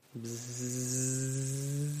Shut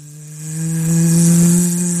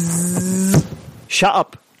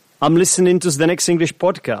up. I'm listening to the next English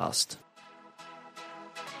podcast.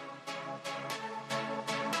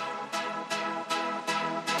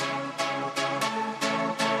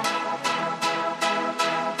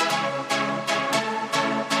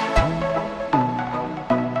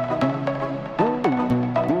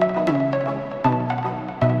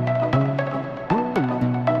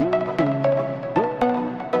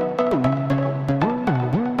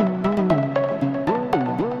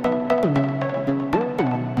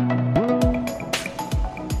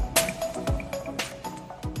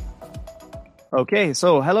 Okay,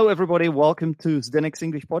 so hello everybody. Welcome to the next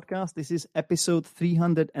English podcast. This is episode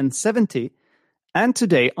 370. And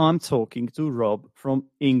today I'm talking to Rob from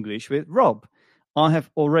English with Rob. I have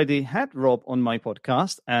already had Rob on my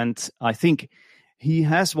podcast, and I think he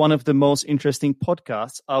has one of the most interesting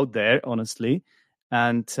podcasts out there, honestly.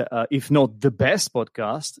 And if not the best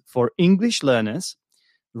podcast for English learners.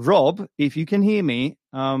 Rob, if you can hear me,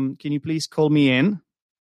 can you please call me in?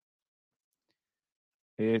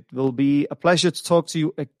 It will be a pleasure to talk to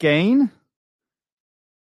you again.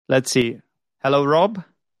 Let's see. Hello, Rob.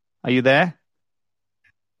 Are you there?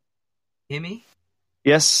 Hear me?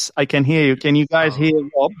 Yes, I can hear you. Can you guys hear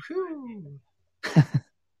Rob?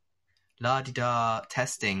 La-di-da,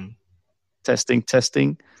 testing. Testing.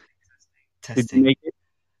 Testing. Did you make it?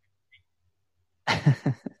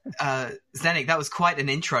 Zdenek, that was quite an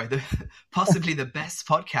intro. Possibly the best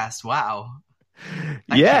podcast. Wow.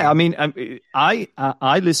 Thank you. I mean,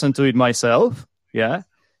 I listened to it myself. Yeah.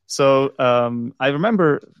 So I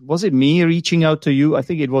remember, was it me reaching out to you? I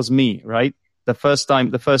think it was me, right? The first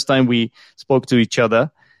time we spoke to each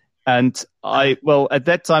other. And at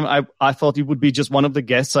that time, I thought it would be just one of the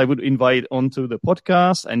guests I would invite onto the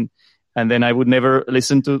podcast, and then I would never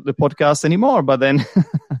listen to the podcast anymore. But then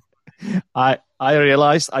I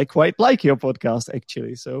realized I quite like your podcast,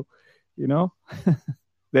 actually. So,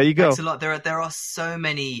 there you go. Thanks a lot. There are so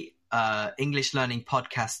many English learning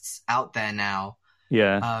podcasts out there now.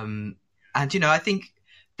 Yeah. And I think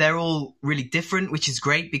they're all really different, which is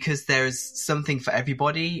great because there's something for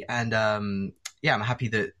everybody. And I'm happy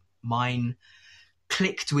that mine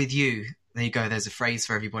clicked with you. There you go. There's a phrase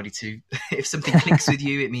for everybody too. If something clicks with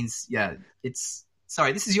you, it means this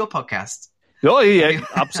is your podcast. Oh yeah,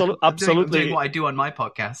 absolutely. I'm doing what I do on my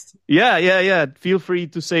podcast. Yeah. Feel free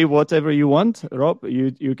to say whatever you want, Rob.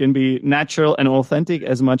 You can be natural and authentic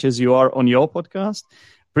as much as you are on your podcast.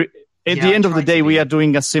 At the end of the day, we are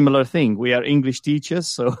doing a similar thing. We are English teachers,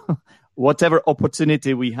 so whatever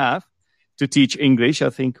opportunity we have to teach English,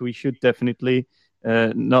 I think we should definitely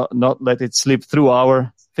not let it slip through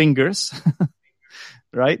our fingers,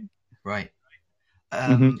 right? Right.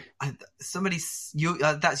 That's you,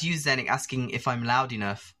 Zdenek, asking if I'm loud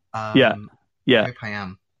enough. Yeah. I hope I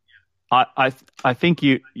am. I think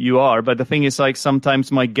you are, but the thing is, like, sometimes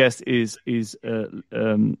my guest is a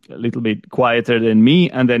little bit quieter than me,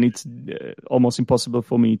 and then it's almost impossible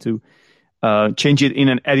for me to change it in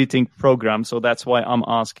an editing program. So that's why I'm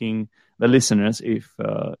asking the listeners if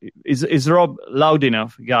is Rob loud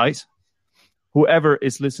enough, guys? Whoever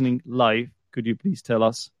is listening live, could you please tell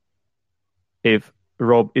us if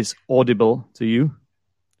Rob is audible to you?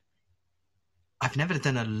 I've never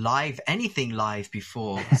done anything live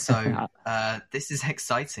before, so this is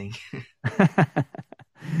exciting.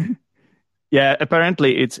 Yeah,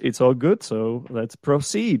 apparently it's all good, so let's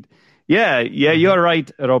proceed. Yeah, you're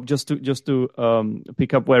right, Rob. Just to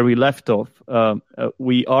pick up where we left off,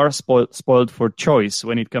 we are spoiled for choice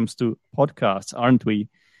when it comes to podcasts, aren't we,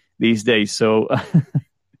 these days? So.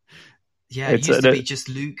 Yeah, it used to be just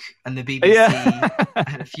Luke and the BBC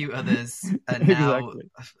and a few others. And now exactly.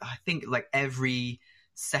 I think like every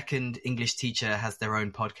second English teacher has their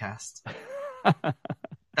own podcast.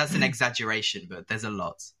 That's an exaggeration, but there's a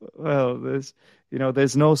lot. Well,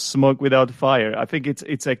 there's no smoke without fire. I think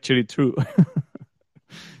it's actually true.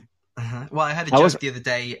 Well, I had a joke the other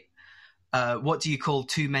day. What do you call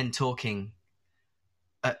two men talking?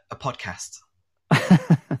 A podcast.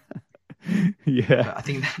 Yeah, but I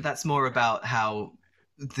think that's more about how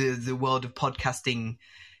the world of podcasting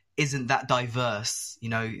isn't that diverse.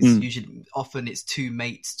 It's often it's two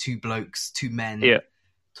mates, two blokes, two men.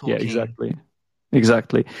 Talking. Yeah,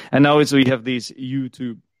 exactly. And now we have these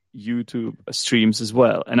YouTube streams as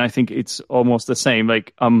well, and I think it's almost the same.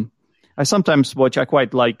 Like I sometimes watch. I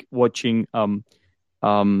quite like watching. I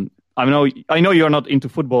know you're not into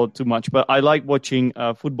football too much, but I like watching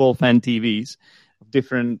football fan TVs.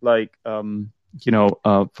 Different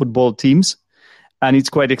football teams, and it's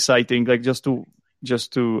quite exciting, like just to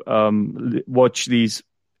watch these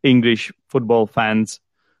English football fans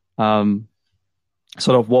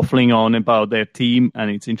sort of waffling on about their team, and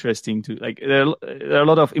it's interesting to there are a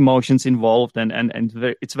lot of emotions involved, and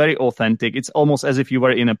it's very authentic. It's almost as if you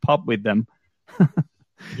were in a pub with them.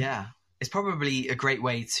 Yeah, it's probably a great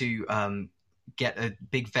way to get a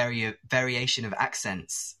big variation of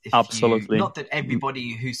accents. Absolutely. Not that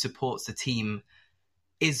everybody who supports the team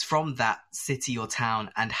is from that city or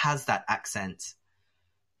town and has that accent,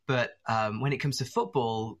 but when it comes to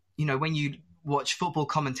football, when you watch football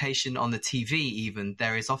commentation on the TV, even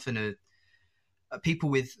there is often a people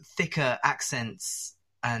with thicker accents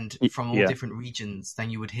and from all different regions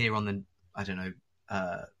than you would hear on the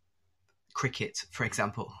cricket, for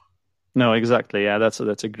example. No, exactly. Yeah, that's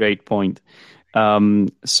a great point.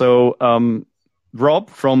 Rob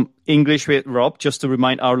from English with Rob, just to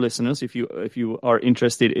remind our listeners, if you are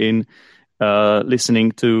interested in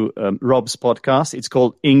listening to Rob's podcast, it's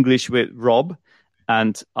called English with Rob,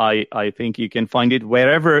 and I think you can find it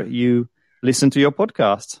wherever you listen to your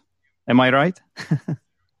podcast. Am I right?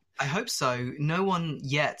 I hope so. No one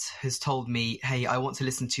yet has told me, hey, I want to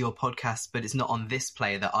listen to your podcast, but it's not on this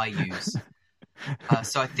player that I use.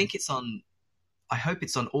 So I think I hope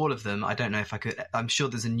it's on all of them. I don't know if I could. I'm sure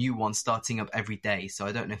there's a new one starting up every day, so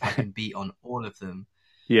I don't know if I can be on all of them.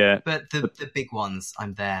 Yeah. But the big ones,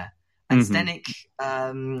 I'm there. And Zdenek,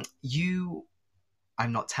 I'm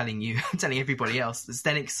not telling you, I'm telling everybody else.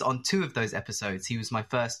 Zdenek's on 2 of those episodes. He was my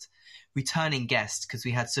first returning guest because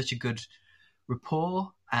we had such a good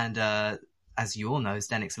rapport. And as you all know,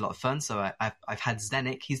 Zdenek's a lot of fun. So I've had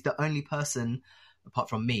Zdenek. He's the only person, apart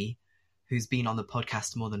from me, who's been on the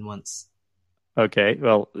podcast more than once. Okay,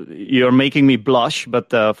 well, you're making me blush, but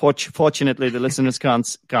fortunately the listeners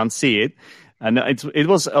can't see it. And it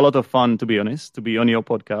was a lot of fun, to be honest, to be on your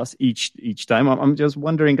podcast each time. I'm just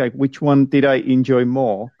wondering, which one did I enjoy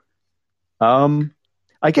more?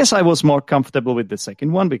 I guess I was more comfortable with the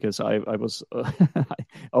second one because I was I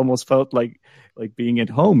almost felt like being at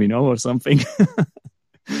home, or something.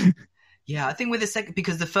 Yeah, I think with the second,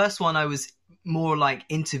 because the first one I was more like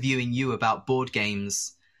interviewing you about board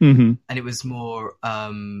games, and it was more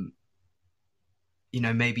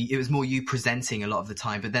maybe it was more you presenting a lot of the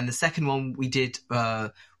time. But then the second one we did,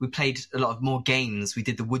 we played a lot of more games. We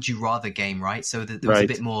did the Would You Rather game, right? So there was a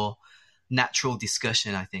bit more natural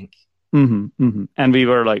discussion, I think. And we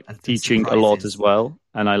were teaching a lot as well.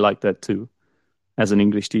 And I liked that too. As an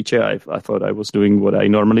English teacher, I thought I was doing what I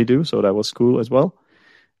normally do. So that was cool as well.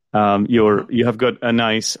 You have got a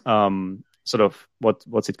nice sort of,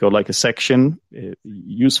 what's it called? Like a section,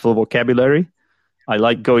 useful vocabulary. I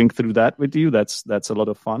like going through that with you. That's a lot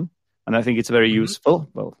of fun, and I think it's very useful.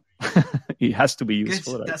 Well, it has to be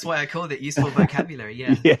useful. Good. That's why I called it useful vocabulary.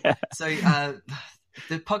 Yeah. Yeah. So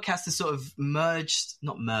the podcast has sort of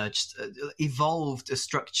evolved a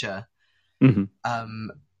structure, and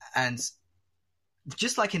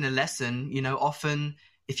just like in a lesson, often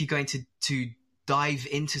if you're going to dive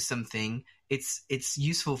into something, it's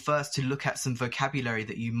useful first to look at some vocabulary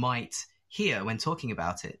that you might hear when talking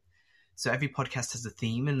about it. So every podcast has a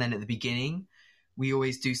theme, and then at the beginning, we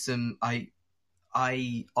always do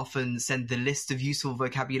I often send the list of useful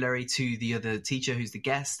vocabulary to the other teacher who's the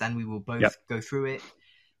guest, and we will both go through it,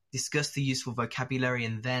 discuss the useful vocabulary,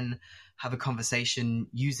 and then have a conversation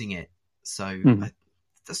using it. So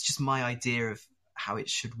that's just my idea of how it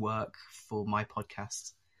should work for my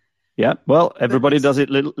podcast. Yeah, well, everybody does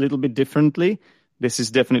it a little bit differently. This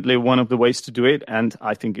is definitely one of the ways to do it, and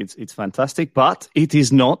I think it's fantastic. But it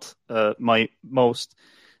is not my most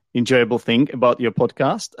enjoyable thing about your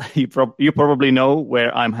podcast. You probably know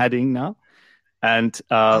where I'm heading now, and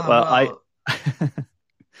try it.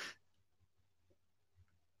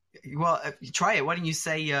 Why don't you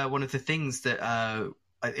say one of the things that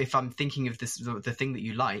if I'm thinking of this, the thing that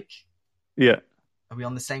you like? Yeah. Are we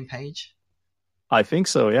on the same page? I think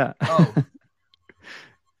so. Yeah. Oh.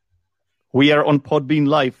 We are on Podbean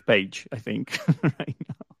Live page, I think, right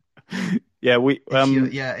now.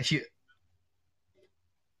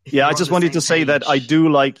 Yeah, I just wanted to say that I do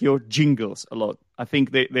like your jingles a lot. I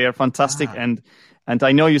think they are fantastic, and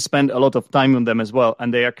I know you spend a lot of time on them as well,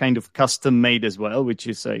 and they are kind of custom made as well, which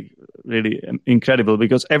is really incredible,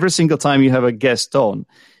 because every single time you have a guest on,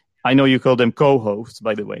 I know you call them co-hosts,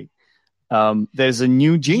 by the way, there's a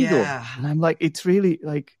new jingle, and I'm like, it's really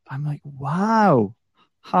wow.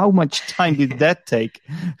 How much time did that take?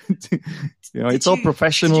 It's all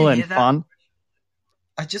professional and fun.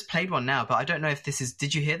 I just played one now, but I don't know if this is...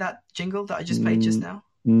 Did you hear that jingle that I just played just now?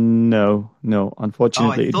 No.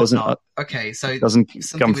 Unfortunately, it doesn't. Not. Okay, so it doesn't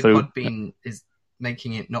come through. Podbean is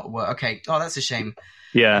making it not work. Okay. Oh, that's a shame.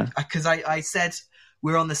 Yeah. Because I said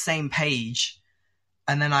we're on the same page,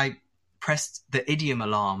 and then I pressed the idiom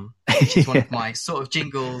alarm, which is one of my sort of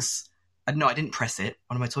jingles. No, I didn't press it.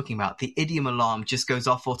 What am I talking about? The idiom alarm just goes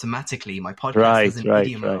off automatically. My podcast has an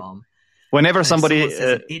idiom alarm. Whenever somebody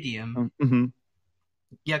says an idiom,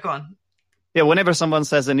 yeah, go on. Yeah, whenever someone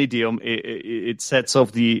says an idiom, it sets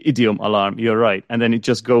off the idiom alarm. You're right, and then it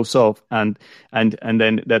just goes off, and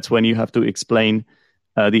then that's when you have to explain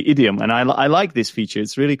the idiom. And I like this feature;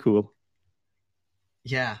 it's really cool.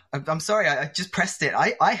 Yeah, I'm sorry, I just pressed it.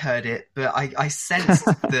 I heard it, but I sensed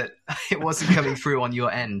that it wasn't coming through on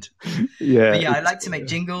your end. Yeah, but yeah, I like to make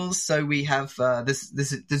jingles. So we have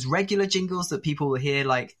there's regular jingles that people will hear,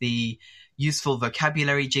 like the useful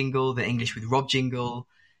vocabulary jingle, the English with Rob jingle,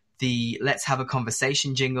 the Let's Have a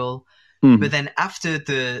Conversation jingle. But then after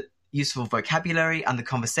the useful vocabulary and the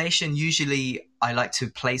conversation, usually I like to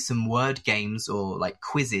play some word games or like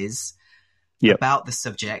quizzes about the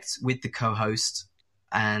subject with the co-host.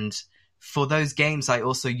 And for those games, I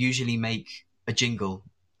also usually make a jingle,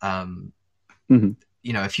 a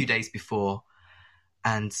few days before.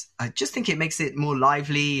 And I just think it makes it more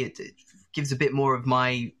lively. It gives a bit more of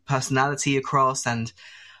my personality across. And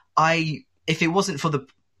if it wasn't for the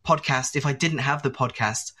podcast, if I didn't have the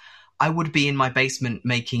podcast, I would be in my basement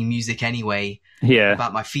making music anyway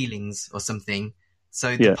about my feelings or something.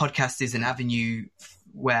 So the podcast is an avenue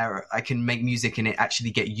where I can make music and it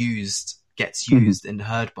actually gets used and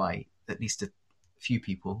heard by at least a few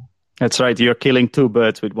people. That's right. You're killing two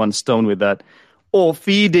birds with one stone with that, or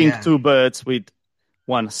feeding two birds with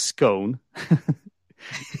one scone.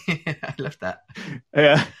 I love that.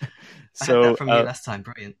 Yeah. So I had that from you last time.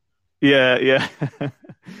 Brilliant. Yeah.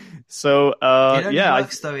 So it only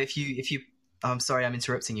works though if you. I'm sorry, I'm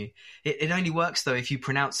interrupting you. It only works though if you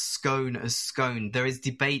pronounce scone as scone. There is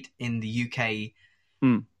debate in the UK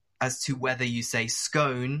as to whether you say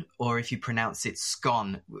scone or if you pronounce it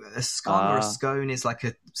scone. A scone or a scone is like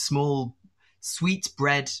a small sweet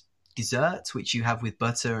bread dessert which you have with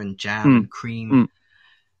butter and jam and cream.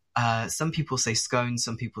 Some people say scone,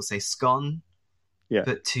 some people say scone. Yeah.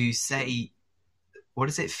 But to say, what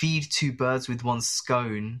is it? Feed two birds with one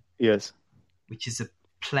scone. Yes. Which is a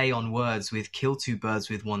play on words with kill two birds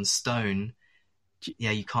with one stone.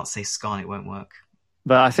 Yeah, you can't say scone; it won't work.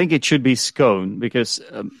 But I think it should be scone because,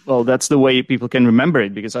 that's the way people can remember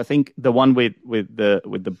it. Because I think the one with the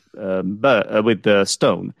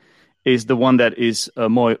stone is the one that is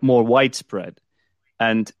more widespread.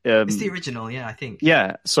 And it's the original, yeah, I think.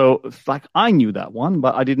 Yeah, so like I knew that one,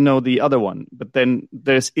 but I didn't know the other one. But then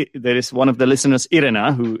there is one of the listeners,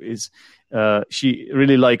 Irena, who is she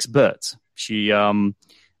really likes birds. She I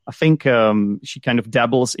think she kind of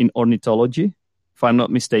dabbles in ornithology, if I'm not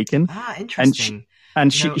mistaken. Ah, interesting.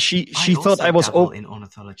 And she thought I was in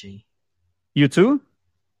ornithology. You too?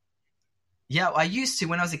 Yeah, I used to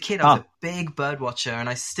when I was a kid. I was a big bird watcher, and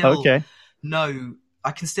I still know.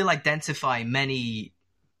 I can still identify many,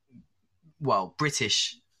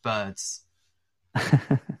 British birds.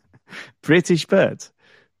 British birds,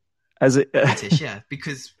 British, yeah,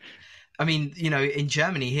 because I mean, in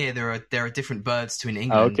Germany here there are different birds to in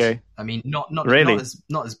England. Okay, I mean, not really?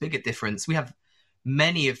 not as big a difference. We have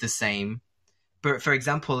many of the same, but for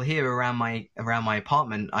example, here around my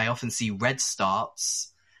apartment, I often see redstarts,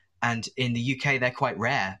 and in the UK they're quite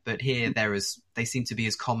rare, but here they seem to be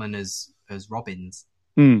as common as robins.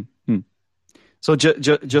 So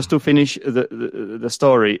just to finish the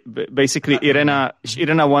story, basically, Irena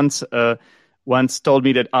once told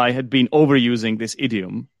me that I had been overusing this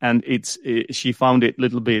idiom, and she found it a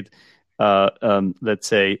little bit, let's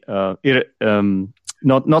say,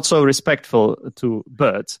 not so respectful to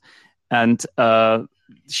birds, and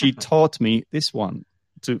she taught me this one,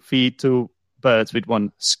 to feed two birds with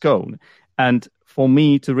one scone, and for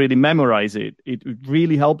me to really memorize it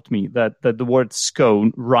really helped me that the word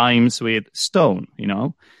scone rhymes with stone,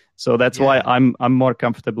 So that's why I'm more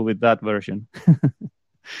comfortable with that version.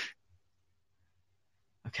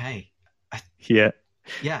 Okay. Yeah.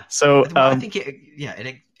 Yeah. So I think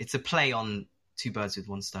it's a play on two birds with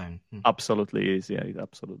one stone. Absolutely is. Yeah, it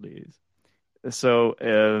absolutely is. So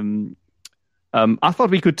I thought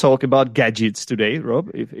we could talk about gadgets today,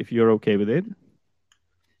 Rob, if you're okay with it.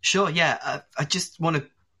 Sure, yeah. I just want to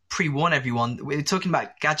pre-warn everyone. We're talking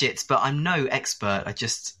about gadgets, but I'm no expert. I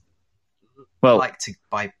just like to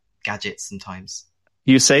buy gadgets sometimes.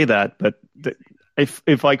 You say that, but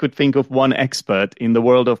if I could think of one expert in the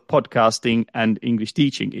world of podcasting and English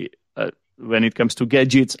teaching, when it comes to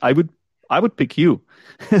gadgets, I would pick you.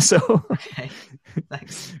 So okay,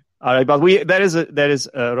 thanks. All right, but there is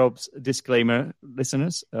Rob's disclaimer,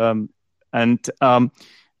 listeners,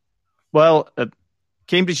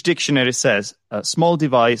 Cambridge Dictionary says a small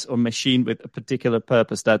device or machine with a particular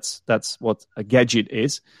purpose. That's what a gadget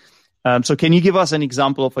is. So can you give us an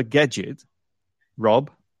example of a gadget,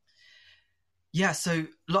 Rob? Yeah, so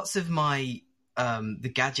lots of my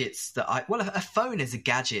the gadgets that a phone is a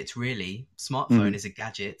gadget, really. Smartphone is a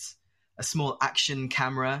gadget. A small action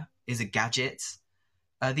camera is a gadget.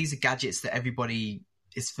 These are gadgets that everybody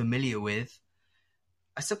is familiar with.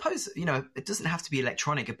 I suppose, it doesn't have to be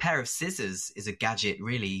electronic. A pair of scissors is a gadget,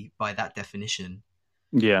 really, by that definition.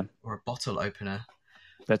 Yeah. Or a bottle opener.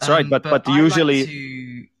 That's right. But I usually... like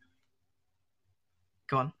to...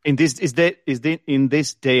 Go on. In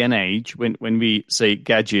this day and age, when we say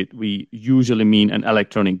gadget, we usually mean an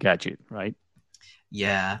electronic gadget, right?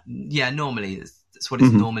 Yeah. Normally, that's what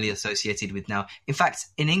it's normally associated with now. In fact,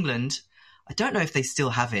 in England, I don't know if they still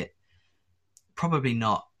have it. Probably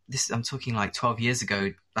not. I'm talking like 12 years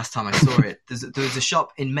ago, last time I saw it. There was a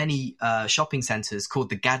shop in many shopping centres called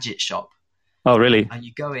the Gadget Shop. Oh, really? And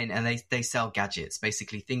you go in and they sell gadgets,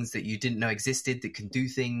 basically things that you didn't know existed that can do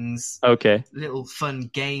things. Okay. Little fun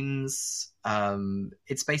games.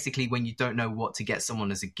 It's basically when you don't know what to get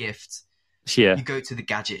someone as a gift. Yeah. You go to the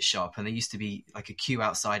Gadget Shop, and there used to be like a queue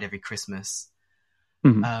outside every Christmas.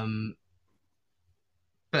 Mm-hmm.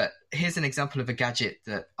 But here's an example of a gadget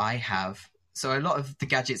that I have. So a lot of the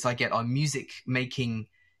gadgets I get are music making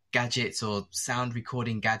gadgets or sound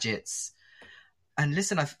recording gadgets. And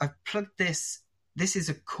listen, I've plugged this. This is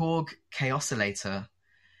a Korg K-oscillator,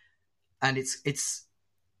 and it's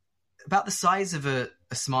about the size of a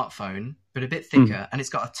smartphone, but a bit thicker, and it's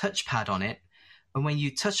got a touchpad on it. And when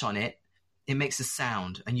you touch on it, it makes a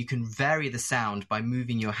sound, and you can vary the sound by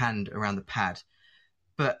moving your hand around the pad.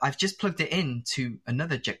 But I've just plugged it into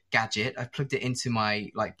another gadget. I've plugged it into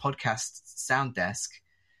my podcast sound desk.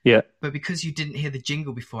 Yeah. But because you didn't hear the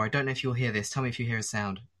jingle before, I don't know if you'll hear this. Tell me if you hear a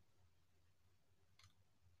sound.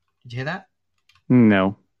 Did you hear that?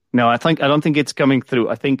 No, I don't think it's coming through.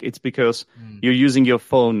 I think it's because you're using your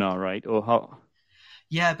phone now, right? Or how?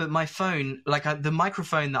 Yeah, but my phone, the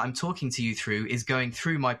microphone that I'm talking to you through is going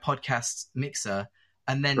through my podcast mixer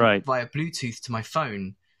and then via Bluetooth to my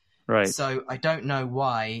phone. Right. So I don't know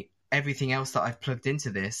why everything else that I've plugged into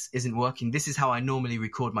this isn't working. This is how I normally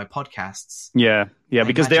record my podcasts. Yeah,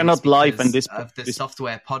 because they're not live, and this of the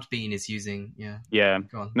software Podbean is using. Yeah. Yeah.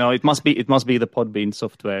 Go on. No, it must be the Podbean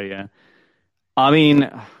software. Yeah. I mean,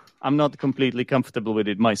 I'm not completely comfortable with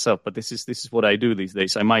it myself, but this is what I do these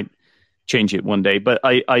days. I might change it one day, but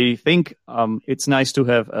I think it's nice to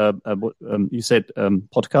have you said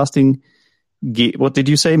podcasting. What did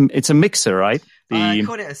you say? It's a mixer, right? I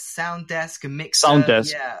called it a sound desk, a mixer. Sound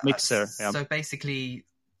desk, yeah. mixer. Yeah. So basically,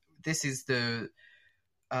 this is the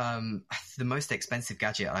most expensive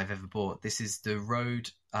gadget I've ever bought. This is the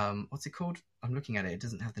Rode. What's it called? I'm looking at it. It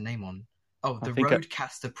doesn't have the name on. Oh, the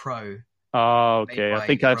Rodecaster Pro. Oh, okay. I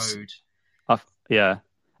think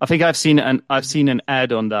I've seen an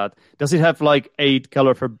ad on that. Does it have 8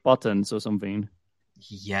 colorful buttons or something?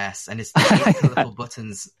 Yes, and it's the 8 colorful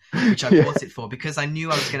buttons which I bought it for because I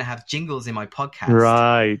knew I was going to have jingles in my podcast.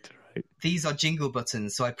 Right. These are jingle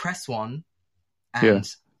buttons, so I press one, and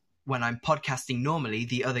when I'm podcasting normally,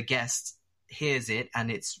 the other guest hears it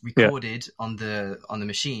and it's recorded on the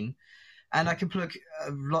machine, and I can plug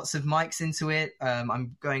lots of mics into it.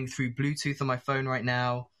 I'm going through Bluetooth on my phone right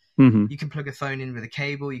now. Mm-hmm. You can plug a phone in with a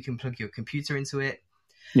cable. You can plug your computer into it.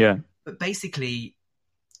 Yeah. But basically,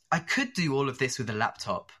 I could do all of this with a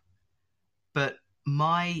laptop, but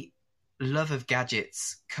my love of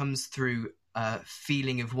gadgets comes through a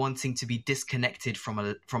feeling of wanting to be disconnected from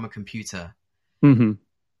a computer. Mm-hmm.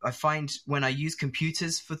 I find when I use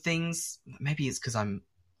computers for things, maybe it's because I'm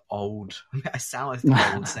old. I sound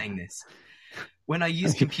old saying this. When I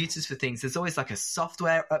use computers for things, there's always a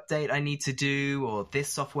software update I need to do, or this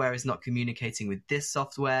software is not communicating with this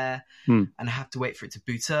software, and I have to wait for it to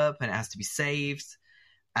boot up, and it has to be saved.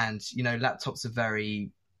 And, laptops are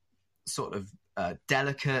very sort of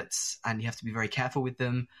delicate, and you have to be very careful with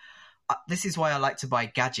them. This is why I like to buy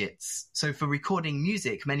gadgets. So for recording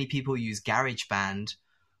music, many people use GarageBand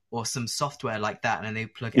or some software like that, and they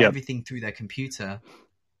plug everything through their computer.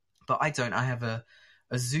 But I don't. I have a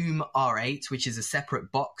Zoom R8, which is a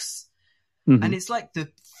separate box. Mm-hmm. And it's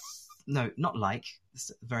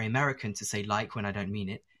it's very American to say when I don't mean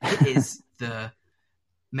it. It is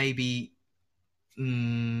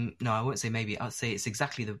no, I won't say maybe. I'll say it's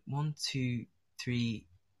exactly the 1, 2, 3.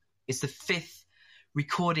 It's the 5th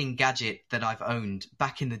recording gadget that I've owned.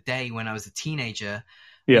 Back in the day when I was a teenager,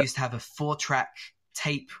 I used to have a 4-track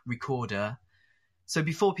tape recorder. So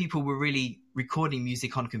before people were really recording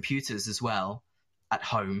music on computers as well at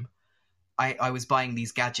home, I was buying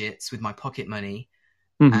these gadgets with my pocket money,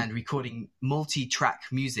 and recording multi-track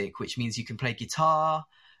music, which means you can play guitar,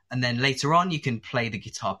 and then later on you can play the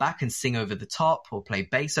guitar back and sing over the top, or play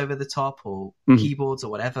bass over the top, or keyboards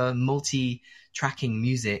or whatever, multi-tracking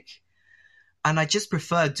music. And I just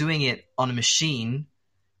prefer doing it on a machine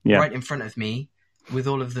right in front of me with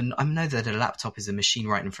all of the... I know that a laptop is a machine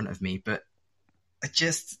right in front of me, but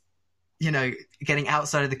just, getting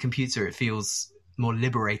outside of the computer, it feels more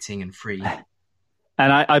liberating and free.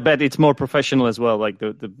 And I bet it's more professional as well. Like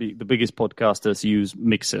the biggest podcasters use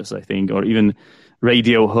mixers, I think, or even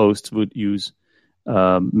radio hosts would use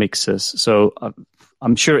mixers. So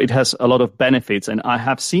I'm sure it has a lot of benefits. And I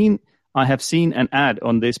have seen an ad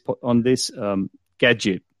on this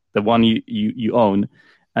gadget, the one you own,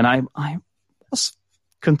 and I was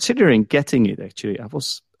considering getting it. Actually, I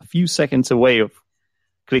was a few seconds away of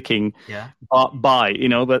clicking buy,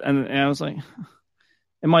 but and I was like,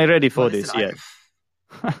 am I ready for this yet?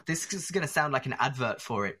 This is going to sound like an advert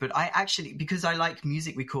for it, but I actually, because I like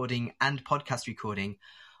music recording and podcast recording,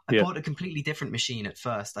 I bought a completely different machine at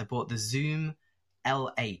first. I bought the Zoom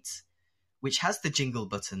L8, which has the jingle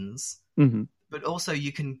buttons, but also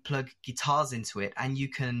you can plug guitars into it and you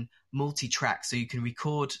can multi-track. So you can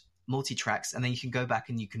record multi-tracks and then you can go back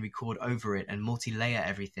and you can record over it and multi-layer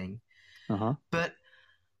everything. But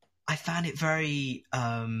I found it very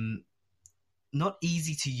not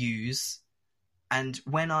easy to use. And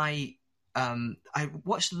when I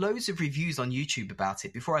watched loads of reviews on YouTube about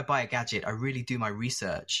it. Before I buy a gadget, I really do my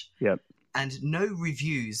research. Yep. And no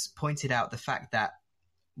reviews pointed out the fact that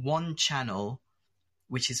one channel,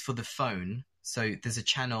 which is for the phone, so there's a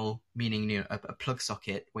channel, meaning a plug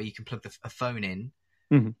socket where you can plug a phone in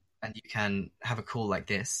and you can have a call like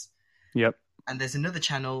this. Yep. And there's another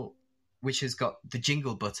channel which has got the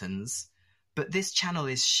jingle buttons, but this channel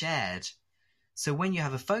is shared. So when you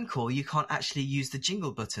have a phone call, you can't actually use the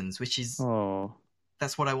jingle buttons, which is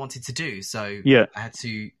that's what I wanted to do. So I had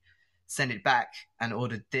to send it back and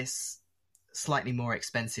ordered this slightly more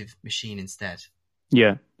expensive machine instead.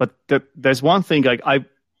 Yeah, but there's one thing.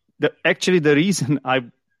 Actually, the reason I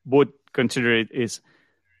would consider it is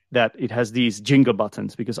that it has these jingle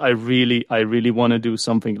buttons, because I really want to do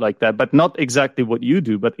something like that, but not exactly what you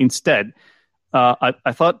do, but instead. I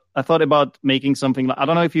thought about making something like, I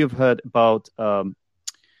don't know if you've heard about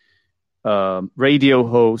radio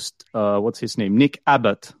host, what's his name? Nick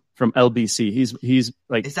Abbott from LBC. He's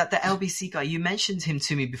like... Is that the LBC guy? You mentioned him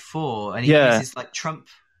to me before, and he uses like Trump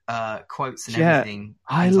quotes and everything.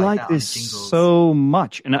 I like this so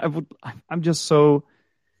much, and I'm just so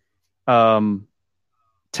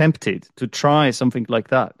tempted to try something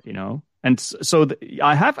like that, And so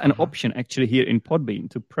I have an option actually here in Podbean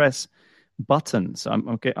to press buttons.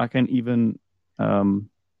 I can even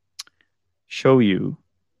show you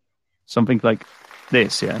something like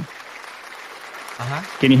this. Can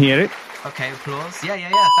you hear it? Okay, applause.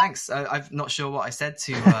 Yeah, thanks. I'm not sure what I said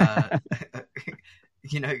to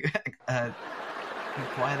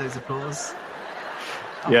acquire those applause.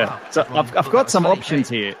 Wow. So I've got some options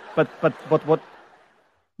here, but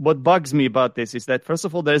what bugs me about this is that, first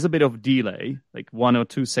of all, there's a bit of delay, like 1 or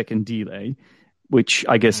 2 second delay, which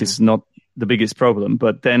I guess is not the biggest problem,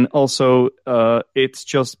 but then also it's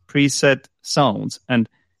just preset sounds. And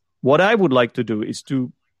what I would like to do is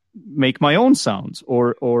to make my own sounds,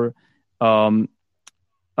 or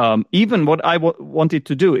even what I wanted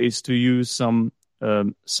to do is to use some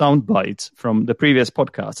sound bites from the previous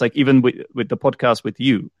podcasts, like even with the podcast with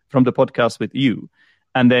you, from the podcast with you,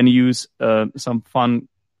 and then use some fun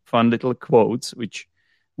little quotes which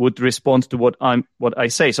would respond to what I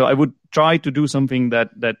say. So I would try to do something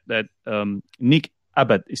that Nick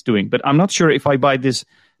Abbott is doing, but I'm not sure if I buy this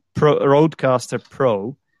Rodecaster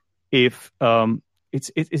Pro, if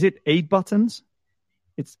is it 8 buttons?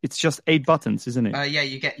 It's just 8 buttons, isn't it? Yeah,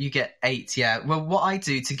 you get 8. Yeah. Well, what I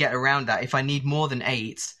do to get around that, if I need more than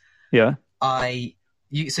 8, so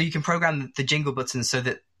you can program the jingle buttons so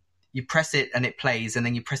that you press it and it plays, and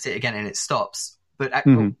then you press it again and it stops. But I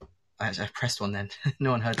pressed one then.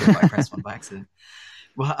 No one heard it, but I pressed one by accident.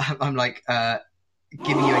 Well, I'm like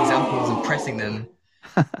giving you examples and pressing them.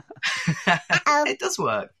 It does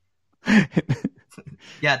work.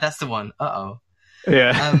 Yeah, that's the one.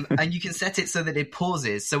 Yeah. And you can set it so that it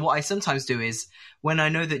pauses. So what I sometimes do is, when I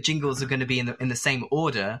know that jingles are going to be in the same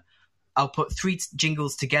order, I'll put 3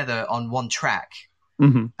 jingles together on one track,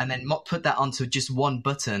 and then put that onto just one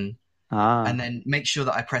button, and then make sure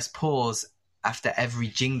that I press pause after every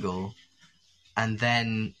jingle, and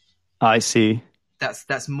then I see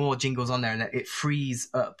that's more jingles on there, and it frees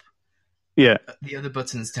up the other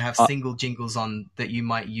buttons to have single jingles on that you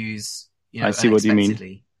might use. I see what you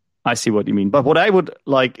mean. I see what you mean. But what I would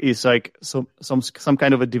like is like some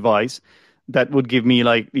kind of a device that would give me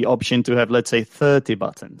like the option to have, let's say, 30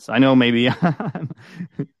 buttons. I know maybe I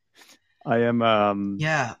am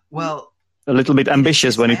Yeah, well, a little bit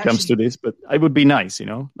ambitious when I it comes to actually, this, but it would be nice,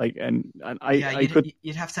 like, and yeah, I could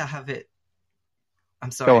you'd have to have it.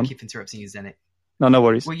 I'm sorry, go I on. keep interrupting you, Zenit. No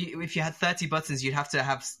worries. Well, if you had 30 buttons, you'd have to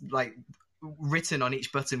have like written on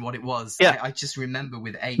each button what it was. Yeah. I just remember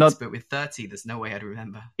with 8, Not, but with 30, there's no way I'd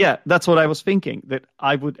remember. yeah, that's what I was thinking, that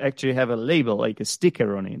I would actually have a label, like a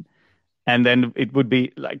sticker on it, and then it would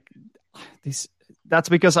be like this. That's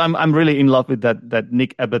because I'm really in love with that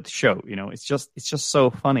Nick Abbott show. It's just so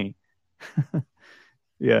funny.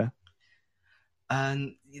 Yeah.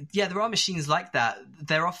 And yeah, there are machines like that.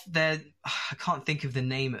 They're I can't think of the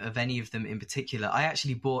name of any of them in particular. I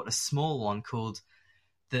actually bought a small one called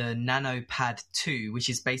the Nano Pad 2, which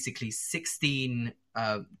is basically 16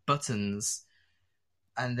 buttons,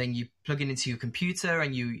 and then you plug it into your computer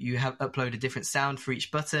and you upload a different sound for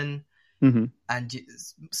each button. Mm-hmm. And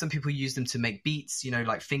some people use them to make beats,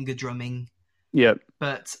 like finger drumming. Yeah.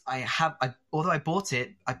 But although I bought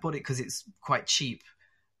it because it's quite cheap.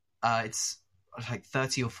 It's like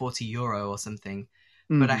 30 or 40 euro or something.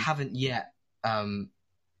 Mm-hmm. But I haven't yet.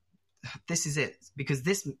 This is it, because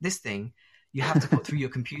this thing you have to put through your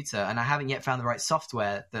computer, and I haven't yet found the right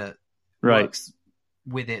software that works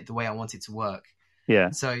with it the way I want it to work.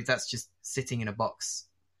 Yeah. So that's just sitting in a box.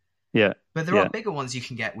 Yeah. But there are bigger ones you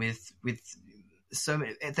can get with so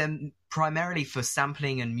many. They're primarily for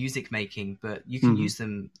sampling and music making, but you can use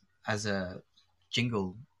them as a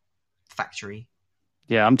jingle factory.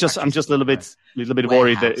 Yeah, I'm just a little bit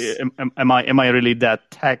worried that am I really that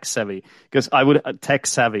tech savvy? Because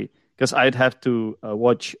I'd have to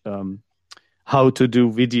watch how to do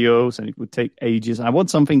videos, and it would take ages. I want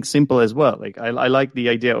something simple as well. Like I like the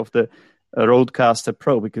idea of the Rodecaster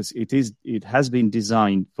Pro, because it has been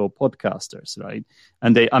designed for podcasters, right?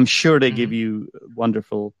 And I'm sure they give you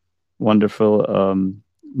wonderful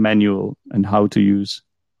manual and how to use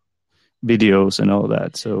videos and all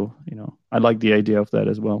that. So I like the idea of that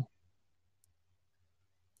as well.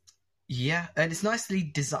 Yeah, and it's nicely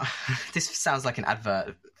designed. This sounds like an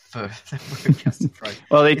advert for Rodecaster Pro.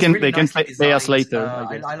 Well, they can pay us later.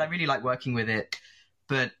 I really like working with it,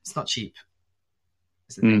 but it's not cheap.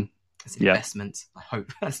 It's the thing. It's an investment. I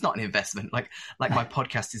hope it's not an investment. Like my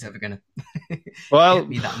podcast is ever going to get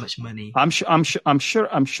me that much money. I'm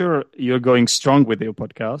sure you're going strong with your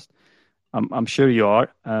podcast. I'm sure you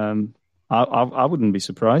are. I wouldn't be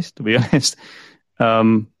surprised, to be honest.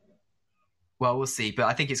 Well, we'll see, but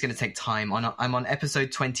I think it's going to take time. I'm on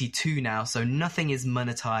episode 22 now, so nothing is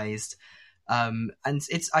monetized. And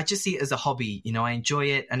I just see it as a hobby. I enjoy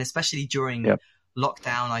it, and especially during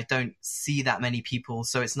lockdown, I don't see that many people,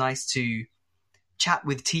 so it's nice to chat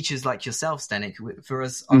with teachers like yourself, Zdenek. For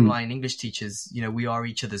us online English teachers, we are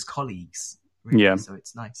each other's colleagues, really, yeah, so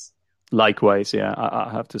it's nice. Likewise, yeah,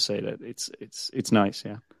 I have to say that it's nice.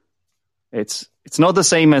 Yeah, it's not the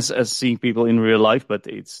same as seeing people in real life, but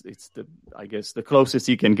it's I guess the closest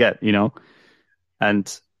you can get,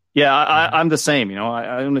 and yeah, I'm the same.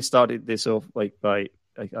 I only started this off like I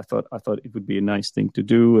thought it would be a nice thing to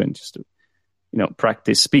do, and just to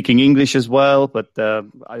practice speaking English as well. But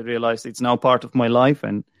I realized it's now part of my life,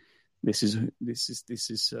 and this is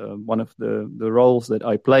one of the roles that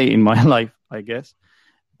I play in my life, I guess.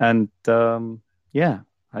 And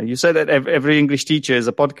you said that every English teacher is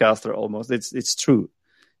a podcaster almost. It's true.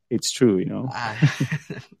 It's true,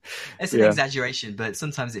 It's an exaggeration, but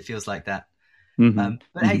sometimes it feels like that. Mm-hmm.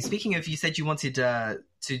 But hey, speaking of, you said you wanted to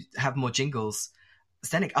have more jingles.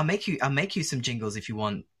 Zdenek, I'll make you some jingles if you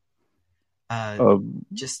want.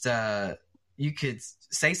 You could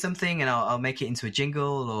say something and I'll make it into a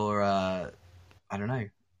jingle, or I don't know.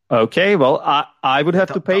 Okay, well, I would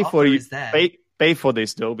have to pay for you. Pay for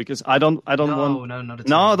this though, because I don't want. No, not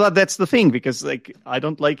at all. No, that's the thing, because I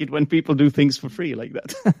don't like it when people do things for free like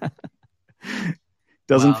that.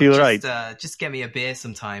 Doesn't feel right. Just get me a beer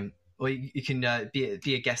sometime, or you can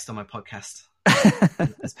be a guest on my podcast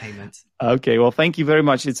as payment. Okay, well, thank you very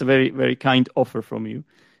much. It's a very, very kind offer from you,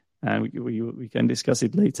 and we can discuss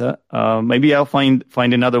it later. Maybe I'll find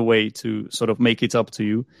another way to sort of make it up to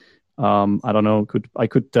you. I don't know.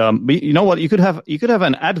 You know what? You could have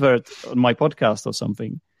an advert on my podcast or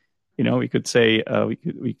something. We could say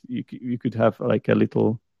you could have like a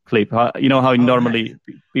little clip. You know how normally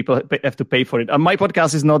people have to pay for it. My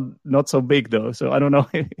podcast is not so big though, so I don't know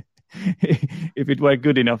if it were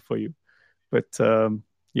good enough for you. But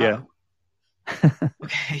yeah.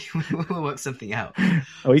 Okay, we'll work something out.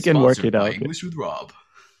 We can work it out. English with Rob.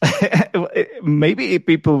 maybe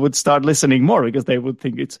people would start listening more because they would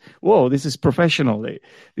think whoa, this is professional.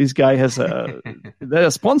 This guy has there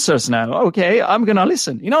are sponsors now. Okay, I'm gonna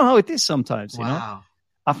listen. You know how it is sometimes. Wow. You know,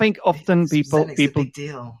 I think often people a big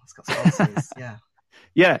deal. It's got sponsors. Yeah.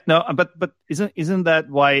 Yeah. No, but isn't that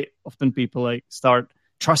why often people like start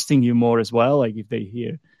trusting you more as well? Like if they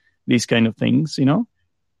hear these kind of things, you know,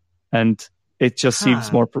 and it just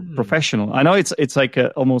seems more professional. I know it's like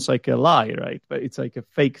almost like a lie, right? But it's like a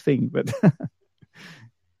fake thing. But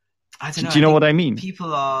I don't know. Do you know what I mean?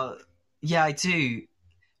 People are, yeah, I do,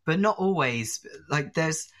 but not always. Like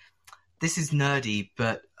this is nerdy,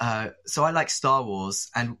 but so I like Star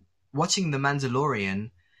Wars, and watching The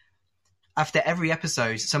Mandalorian after every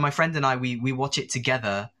episode. So my friend and I, we watch it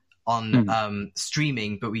together on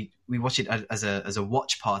streaming, but we watch it as a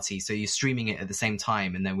watch party. So you're streaming it at the same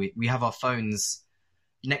time, and then we have our phones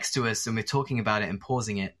next to us and we're talking about it and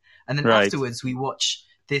pausing it. And then afterwards we watch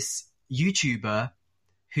this YouTuber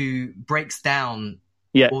who breaks down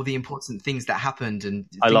all the important things that happened and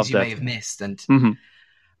things you may have missed. And for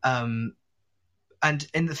The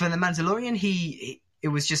Mandalorian, it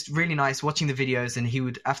was just really nice watching the videos, and he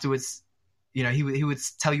would afterwards, you know, he would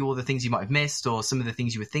tell you all the things you might have missed or some of the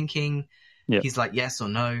things you were thinking. Yep. He's like, yes or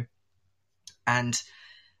no. And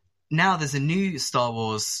now there's a new Star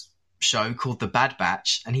Wars show called The Bad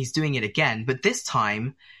Batch, and he's doing it again. But this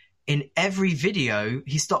time, in every video,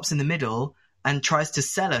 he stops in the middle and tries to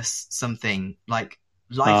sell us something like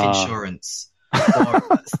life insurance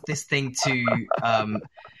or this thing to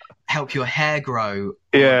help your hair grow.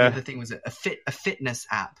 The other thing was a fitness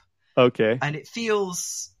app. Okay. And it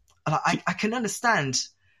feels... I can understand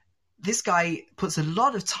this guy puts a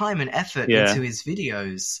lot of time and effort into his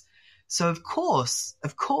videos. So of course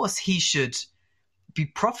he should be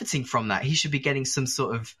profiting from that. He should be getting some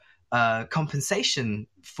sort of compensation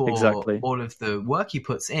for all of the work he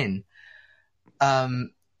puts in.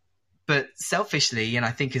 But selfishly, and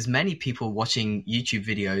I think as many people watching YouTube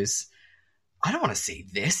videos, I don't want to see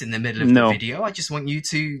this in the middle of the video. I just want you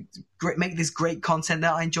to make this great content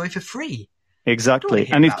that I enjoy for free. Exactly.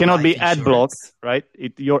 And it cannot be ad blocked, right?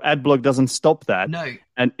 Your ad block doesn't stop that. No.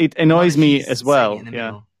 And it annoys me as well.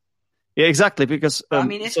 Yeah, exactly. Because I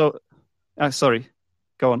mean, sorry,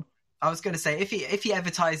 go on. I was going to say, if he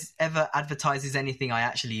ever advertises anything I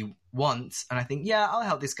actually want, and I think, I'll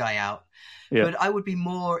help this guy out. Yeah. But I would be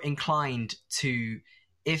more inclined to,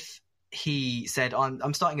 if he said,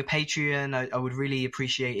 I'm starting a Patreon, I would really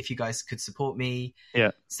appreciate if you guys could support me.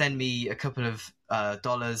 Yeah. Send me a couple of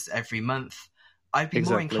dollars every month. I'd be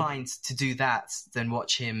more inclined to do that than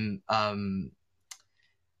watch him try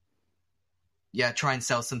and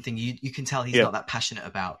sell something you can tell he's not that passionate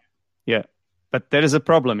about. Yeah. But there is a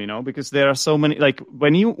problem, you know, because there are so many, like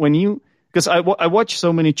when you because I watch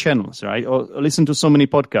so many channels, right? Or listen to so many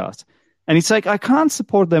podcasts, and it's like, I can't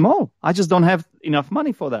support them all. I just don't have enough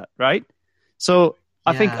money for that. Right. So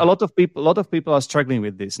I think a lot of people are struggling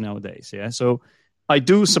with this nowadays. Yeah. So I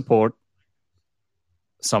do support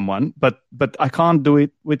someone, but I can't do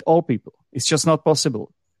it with all people. It's just not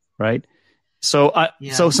possible. Right. So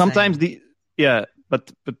so sometimes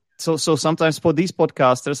so sometimes for these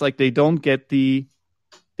podcasters, like they don't get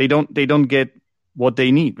what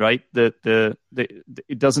they need, right?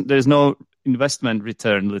 There's no investment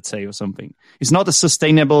return, let's say, or something. It's not a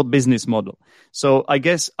sustainable business model. So I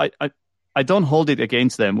guess I don't hold it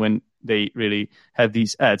against them when they really have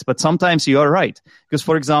these ads. But sometimes you are right. Because,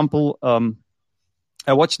 for example,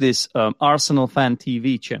 I watch this Arsenal fan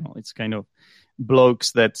TV channel. It's kind of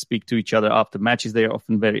blokes that speak to each other after matches. They are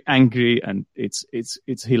often very angry, and it's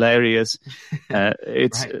hilarious.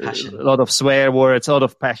 It's a lot of swear words, a lot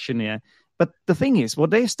of passion. Yeah. But the thing is, what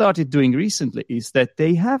they started doing recently is that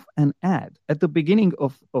they have an ad at the beginning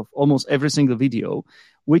of almost every single video,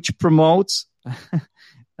 which promotes.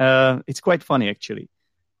 It's quite funny, actually.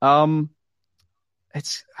 I'm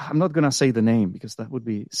not gonna say the name because that would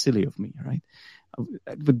be silly of me, right?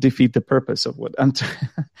 It would defeat the purpose of what I'm.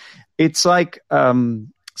 It's like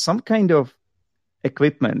some kind of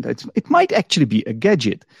equipment. It might actually be a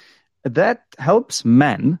gadget that helps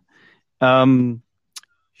men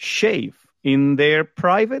shave in their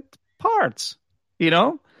private parts. You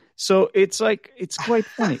know, so it's like, it's quite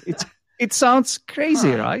funny. It sounds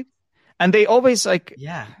crazy, right? And they always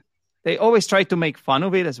they always try to make fun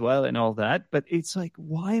of it as well and all that. But it's like,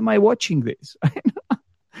 why am I watching this?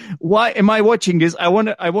 Why am I watching this? I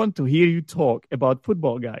want to hear you talk about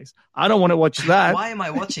football, guys. I don't want to watch that. Why am I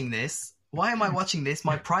watching this? Why am I watching this?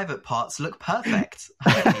 My private parts look perfect.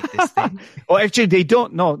 I don't need this thing. Oh, actually, they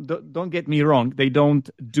don't. No, don't get me wrong. They don't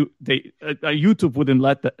do. YouTube wouldn't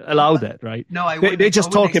allow that, right? No, they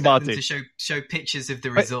just talk about it. To show pictures of the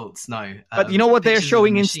results. No, but you know what they're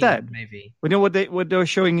showing instead? Maybe. You know what they're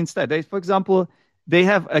showing instead? For example, they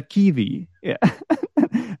have a kiwi. Yeah,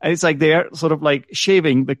 and it's like they are sort of like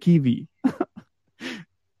shaving the kiwi.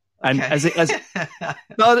 And okay.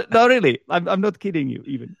 no, really, I'm not kidding you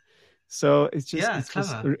even. So it's just,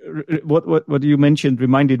 what you mentioned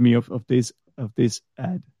reminded me of this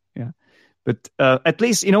ad. Yeah. But at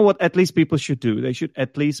least, you know what, at least people should do? They should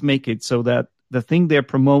at least make it so that the thing they're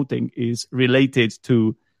promoting is related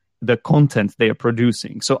to the content they are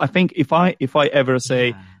producing. So I think if I ever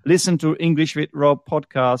say, listen to English with Rob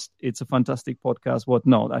podcast, it's a fantastic podcast,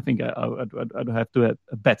 whatnot, I think I'd have to have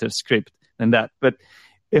a better script than that. But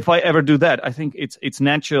if I ever do that, I think it's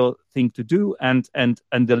natural thing to do, and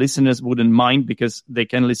the listeners wouldn't mind because they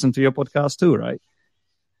can listen to your podcast too, right?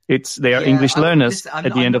 They are English learners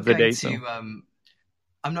at the end of the day. So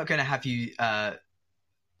I'm not going to have you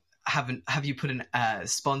have you put an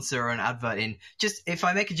sponsor or an advert in. Just if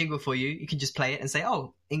I make a jingle for you, you can just play it and say,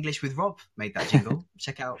 "Oh, English with Rob made that jingle.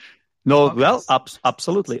 Check out." No, well,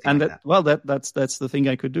 absolutely, and that's the thing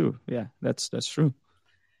I could do. Yeah, that's true.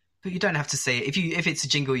 But you don't have to say it. If it's a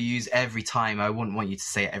jingle you use every time, I wouldn't want you to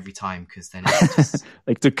say it every time because then it's just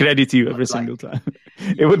like to credit you every single time.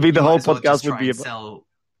 It would be the whole podcast would be about sell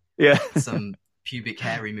some pubic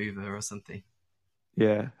hair remover or something.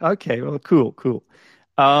 Yeah. Okay. Well, cool.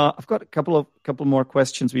 I've got a couple more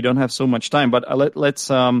questions. We don't have so much time, but let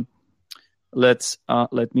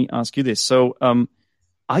me ask you this. So,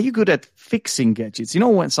 are you good at fixing gadgets? You know,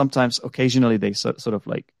 when occasionally they sort of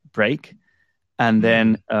like break. And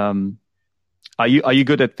then, are you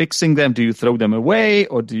good at fixing them? Do you throw them away,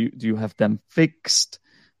 or do you have them fixed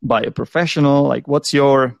by a professional? Like, what's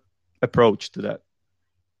your approach to that?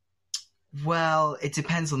 Well, it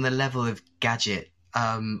depends on the level of gadget.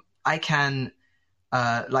 I can,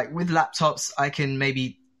 like with laptops, I can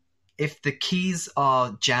maybe, if the keys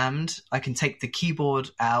are jammed, I can take the keyboard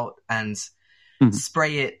out and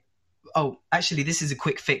spray it. Oh, actually, this is a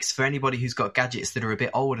quick fix for anybody who's got gadgets that are a bit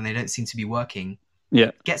old and they don't seem to be working.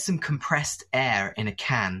 Yeah. Get some compressed air in a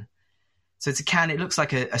can. So it's a can. It looks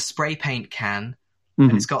like a spray paint can,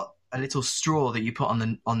 and it's got a little straw that you put on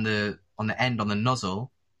the end on the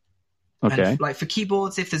nozzle. Okay. And like for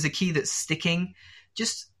keyboards, if there's a key that's sticking,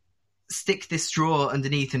 just stick this straw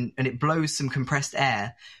underneath and it blows some compressed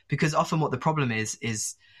air, because often what the problem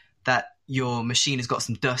is that your machine has got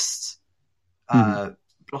some dust.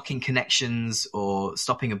 Blocking connections or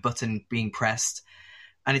stopping a button being pressed.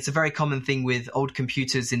 And it's a very common thing with old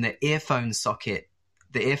computers in the earphone socket.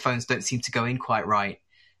 The earphones don't seem to go in quite right.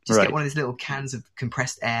 Just get one of these little cans of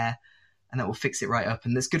compressed air and that will fix it right up.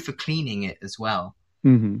 And that's good for cleaning it as well.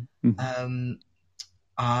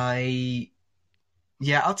 I'll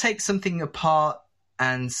take something apart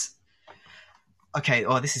and... Okay,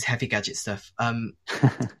 this is heavy gadget stuff. I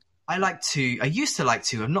used to like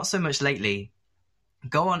to, not so much lately,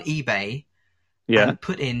 go on eBay and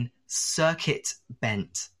put in circuit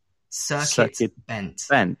bent. Circuit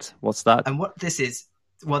bent. What's that? And what this is,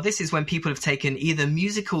 this is when people have taken either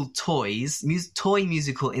musical toys, toy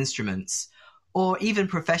musical instruments, or even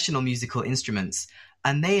professional musical instruments,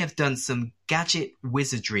 and they have done some gadget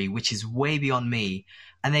wizardry, which is way beyond me.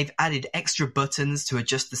 And they've added extra buttons to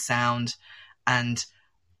adjust the sound, and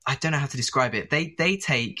I don't know how to describe it. They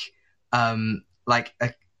take like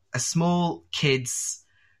a small kid's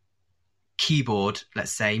keyboard,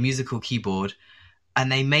 let's say, musical keyboard,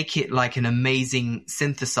 and they make it like an amazing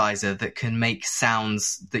synthesizer that can make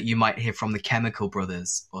sounds that you might hear from the Chemical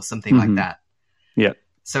Brothers or something like that. Yeah.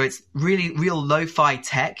 So it's really real lo-fi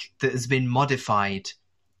tech that has been modified,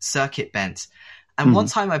 circuit bent. And one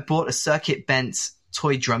time I bought a circuit bent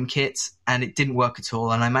toy drum kit and it didn't work at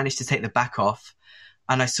all. And I managed to take the back off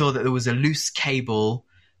and I saw that there was a loose cable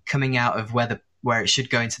coming out of where it should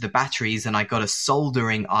go into the batteries, and I got a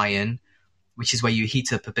soldering iron, which is where you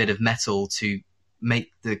heat up a bit of metal to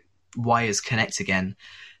make the wires connect again.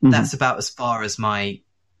 That's about as far as my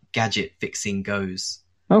gadget fixing goes.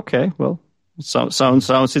 Okay, well,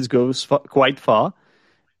 sounds it goes quite far.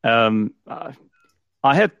 I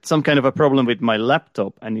had some kind of a problem with my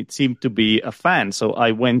laptop, and it seemed to be a fan, so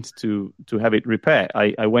I went to have it repaired.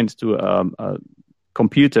 I went to a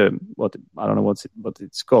computer, I don't know what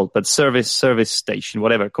it's called, but service station,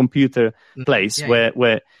 whatever, computer place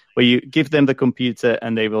where you give them the computer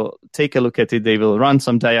and they will take a look at it, they will run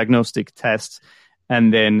some diagnostic tests,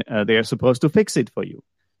 and then they are supposed to fix it for you.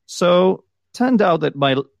 So turned out that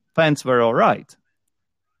my fans were all right.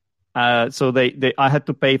 So I had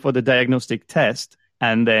to pay for the diagnostic test,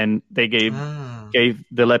 and then they gave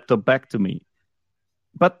the laptop back to me.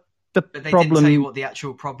 But they didn't tell you what the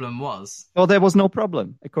actual problem was. Well, there was no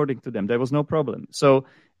problem, according to them. There was no problem. So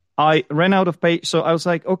I ran out of pay. So I was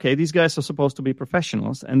like, okay, these guys are supposed to be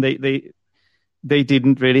professionals, and they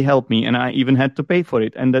didn't really help me, and I even had to pay for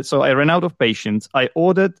it. And so I ran out of patience. I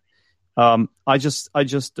ordered. I just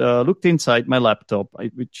looked inside my laptop,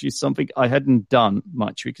 which is something I hadn't done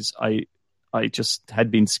much because I just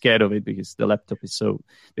had been scared of it because the laptop is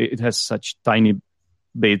it has such tiny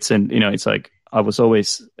bits, and it's like I was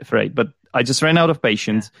always afraid. But I just ran out of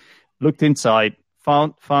patience, looked inside,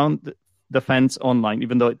 found the fans online,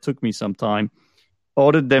 even though it took me some time,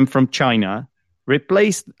 ordered them from China,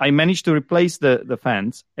 I managed to replace the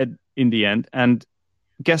fans in the end, and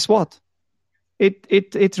guess what?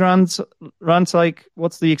 It runs like,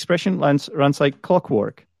 what's the expression? Runs like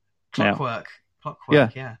clockwork. Clockwork.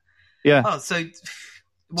 Yeah. Oh, so you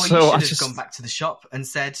should have gone back to the shop and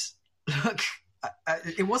said, "Look,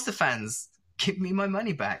 it was the fans. Give me my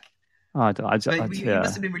money back." You must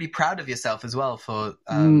have been really proud of yourself as well for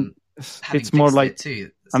having it's more like it too.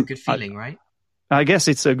 It's a good feeling, right? I guess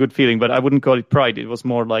it's a good feeling, but I wouldn't call it pride. It was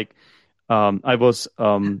more like I was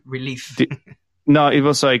relief. No, it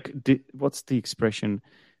was like, what's the expression?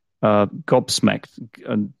 Gobsmacked,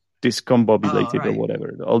 discombobulated, or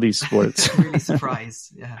whatever. All these words. Really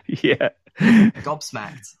surprised. Yeah. Yeah.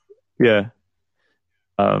 Gobsmacked. Yeah.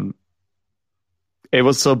 It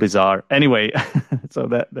was so bizarre. Anyway, so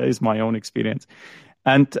that is my own experience.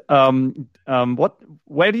 And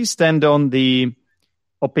where do you stand on the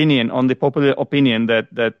popular opinion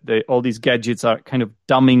that all these gadgets are kind of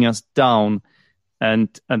dumbing us down,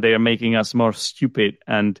 and they are making us more stupid,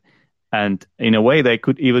 and in a way they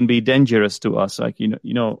could even be dangerous to us, like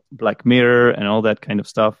Black Mirror and all that kind of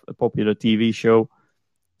stuff, a popular TV show.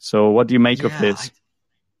 So what do you make of this?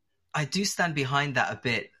 I do stand behind that a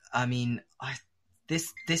bit. I mean,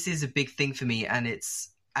 this is a big thing for me, and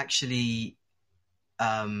it's actually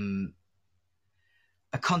a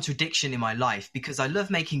contradiction in my life, because I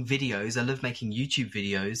love making videos. I love making YouTube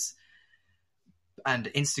videos and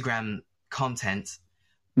Instagram content.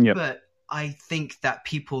 Yep. But I think that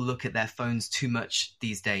people look at their phones too much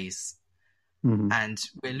these days. Mm-hmm. And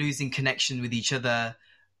we're losing connection with each other.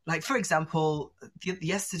 Like, for example,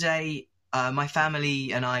 yesterday, my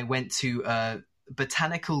family and I went to a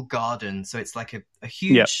botanical garden. So it's like a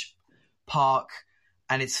huge park,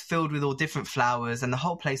 and it's filled with all different flowers, and the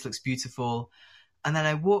whole place looks beautiful. And then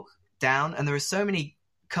I walk down, and there are so many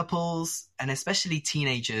couples, and especially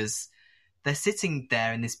teenagers. They're sitting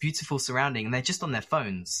there in this beautiful surrounding, and they're just on their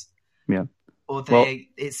phones. Yeah. Or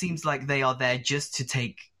it seems like they are there just to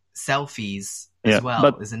take selfies as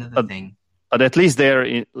well. Is another thing. But at least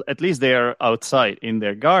they're outside in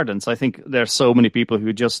their gardens. I think there are so many people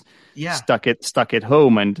who just stuck at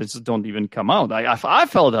home and just don't even come out. I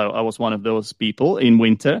felt I was one of those people in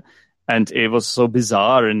winter, and it was so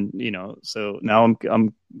bizarre. And so now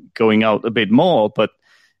I'm going out a bit more. But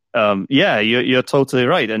you're totally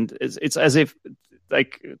right. And it's as if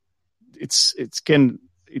like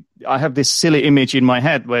I have this silly image in my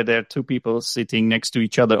head where there are two people sitting next to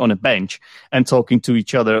each other on a bench and talking to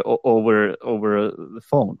each other over the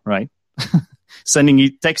phone, right?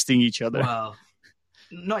 Texting each other. Well,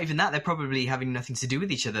 not even that. They're probably having nothing to do with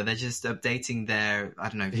each other. They're just updating their, I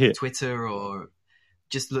don't know, Twitter, or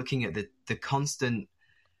just looking at the constant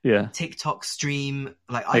TikTok stream.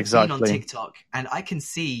 Like, I've been on TikTok, and I can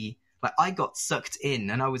see, like, I got sucked in,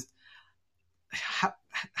 and I was...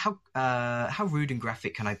 How rude and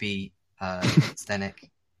graphic can I be, Zdenek?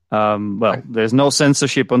 There's no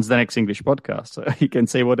censorship on Zdenek's English podcast, so he can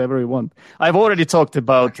say whatever he wants. I've already talked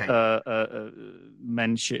about gadget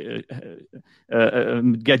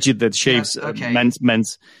that shaves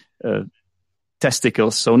men's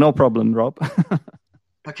testicles, so no problem, Rob.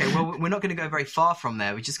 Okay, well, we're not going to go very far from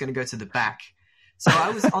there. We're just going to go to the back. So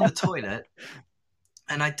I was on the toilet,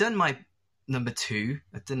 and I'd done my number 2.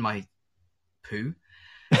 I'd done my poo.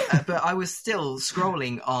 But I was still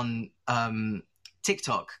scrolling on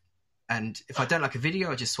TikTok, and if I don't like a video,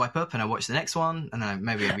 I just swipe up and I watch the next one, and then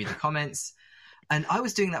maybe I read the comments. And I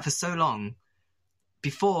was doing that for so long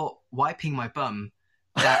before wiping my bum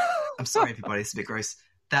that I'm sorry, everybody, it's a bit gross,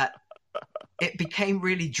 that it became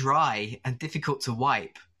really dry and difficult to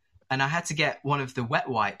wipe, and I had to get one of the wet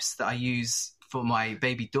wipes that I use for my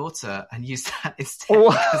baby daughter and use that instead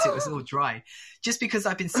because it was all dry. Just because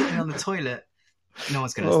I've been sitting on the toilet. No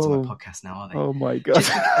one's going to listen to my podcast now, are they? Oh my God.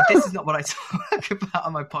 This is not what I talk about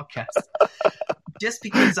on my podcast. Just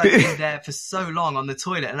because I've been there for so long on the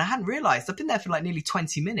toilet, and I hadn't realised I've been there for like nearly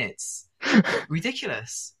 20 minutes.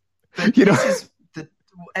 Ridiculous. But You know, this is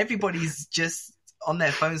everybody's just on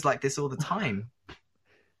their phones like this all the time.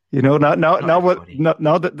 you know, now everybody.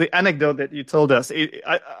 now that the anecdote that you told us,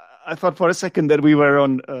 I thought for a second that we were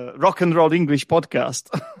on Rock and Roll English podcast,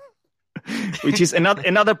 which is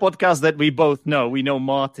another podcast that we both know. We know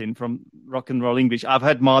Martin from Rock and Roll English. I've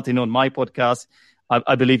had Martin on my podcast.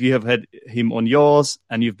 I believe you have had him on yours,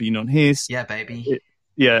 and you've been on his. Yeah, baby.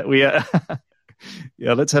 Yeah, we are.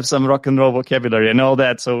 Yeah, let's have some rock and roll vocabulary and all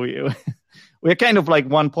that. So we're kind of like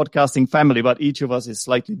one podcasting family, but each of us is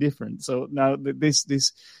slightly different. So now this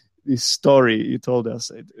story you told us,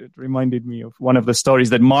 it reminded me of one of the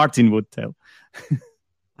stories that Martin would tell.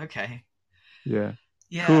 Okay. Yeah.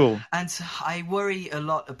 Yeah. Cool. And I worry a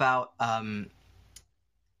lot about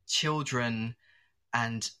children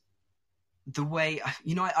and the way,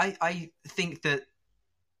 I think that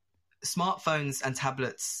smartphones and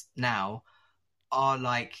tablets now are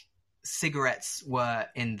like cigarettes were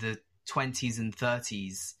in the 20s and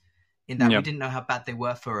 30s, in that we didn't know how bad they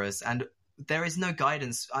were for us. And there is no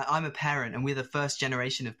guidance. I'm a parent, and we're the first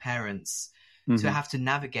generation of parents to have to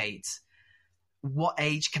navigate what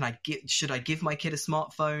age should I give my kid a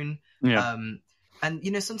smartphone? Yeah.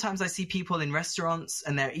 And, sometimes I see people in restaurants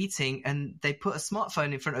and they're eating and they put a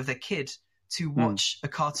smartphone in front of their kid to watch a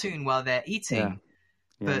cartoon while they're eating.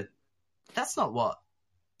 Yeah. But that's not what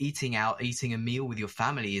eating a meal with your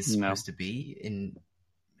family is supposed to be in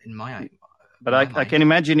my But I can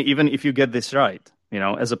imagine, even if you get this right,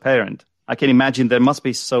 as a parent, I can imagine there must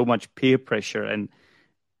be so much peer pressure, and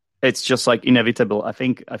it's just like inevitable. I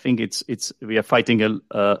think it's we are fighting a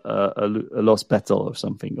lost battle or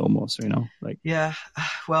something almost, like. Yeah.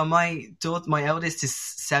 Well, my eldest is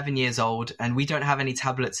 7 years old, and we don't have any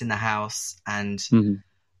tablets in the house, and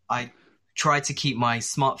I try to keep my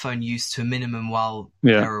smartphone use to a minimum while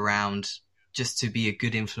they're around, just to be a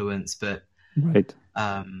good influence. But right.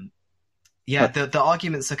 The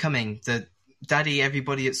arguments are coming. The daddy,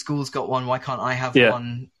 everybody at school's got one. Why can't I have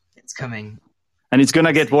one? It's coming. And it's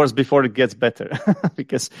gonna get worse before it gets better,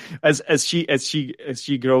 because as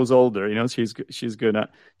she grows older, she's gonna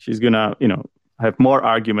have more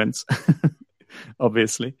arguments,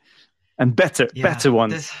 obviously, and better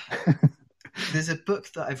ones. There's a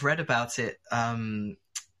book that I've read about it, but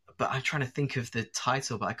I'm trying to think of the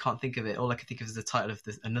title, but I can't think of it. All I can think of is the title of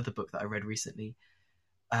another book that I read recently.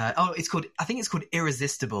 I think it's called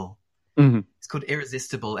Irresistible. It's called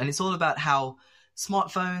Irresistible, and it's all about how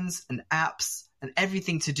smartphones and apps and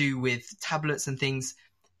everything to do with tablets and things,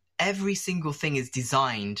 every single thing is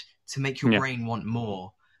designed to make your brain want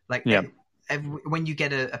more. Like when you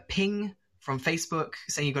get a ping from Facebook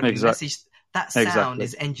saying you got a new message, that sound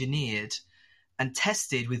is engineered and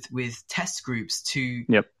tested with test groups to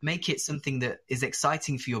make it something that is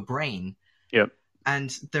exciting for your brain. And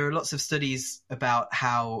there are lots of studies about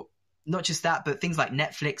how, not just that, but things like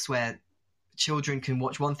Netflix, where children can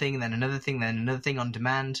watch one thing and then another thing on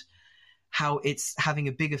demand, how it's having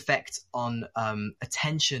a big effect on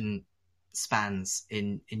attention spans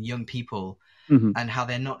in young people, and how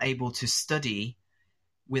they're not able to study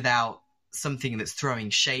without something that's throwing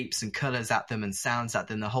shapes and colors at them and sounds at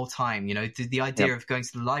them the whole time. The idea of going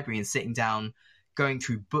to the library and sitting down, going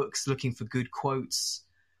through books, looking for good quotes,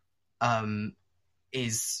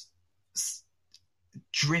 is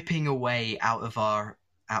dripping away out of our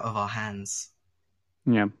hands.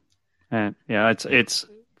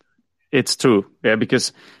 It's true.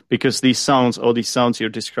 Because all these sounds you're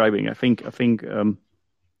describing, I think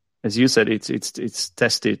as you said, it's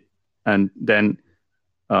tested, and then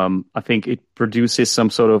I think it produces some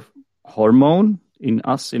sort of hormone in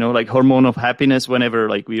us, like hormone of happiness whenever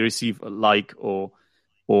like we receive a like or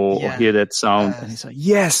hear that sound, and it's like,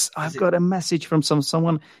 yes, I've got a message from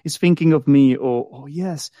someone is thinking of me, or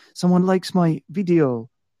yes, someone likes my video,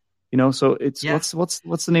 so it's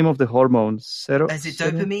what's the name of the hormone? Is it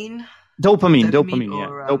dopamine? Dopamine,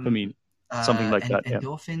 or, dopamine, something like that.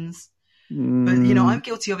 Endorphins. But I'm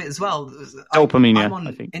guilty of it as well. Dopamine. I'm on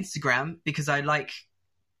I think Instagram because I like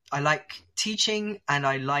teaching, and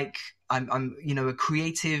I'm a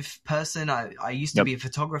creative person. I used to be a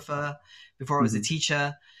photographer before I was a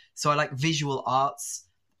teacher, so I like visual arts.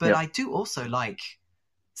 But I do also like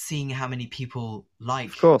seeing how many people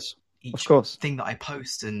like each thing that I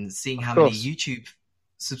post, and seeing how many YouTube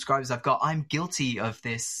subscribers I've got. I'm guilty of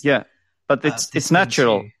this. Yeah, but it's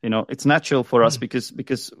natural. It's natural for us because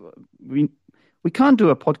we can't do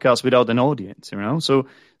a podcast without an audience.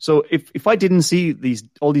 So if I didn't see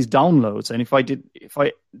all these downloads, and if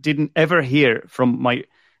I didn't ever hear from my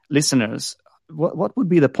listeners, what would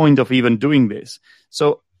be the point of even doing this?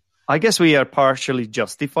 So I guess we are partially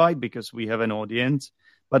justified because we have an audience,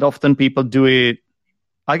 but often people do it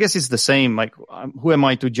I guess it's the same. Like, who am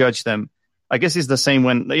I to judge them? I guess it's the same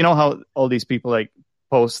when, you know, how all these people like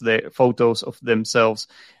post their photos of themselves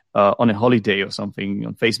on a holiday or something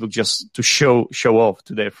on Facebook just to show off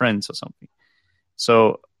to their friends or something.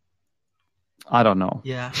 So I don't know.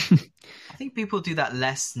 Yeah. I think people do that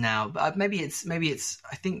less now, but maybe it's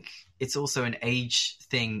I think it's also an age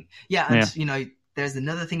thing. Yeah. And you know, there's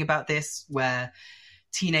another thing about this where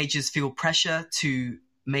teenagers feel pressure to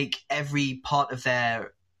make every part of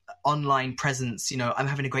their online presence, you know, I'm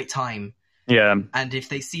having a great time. Yeah. And if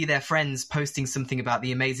they see their friends posting something about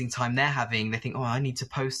the amazing time they're having, they think, oh, I need to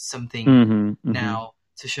post something now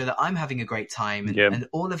to show that I'm having a great time. And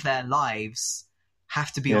all of their lives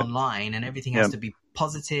have to be online, and everything has to be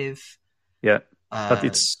positive. Yeah. But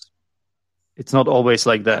it's not always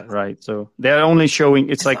like that, right? So they're only showing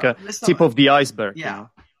it's like a tip of the iceberg. Yeah. You know?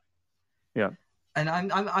 Yeah. And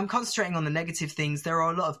I'm concentrating on the negative things. There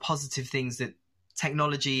are a lot of positive things that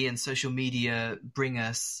technology and social media bring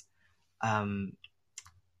us.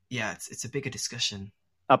 It's a bigger discussion.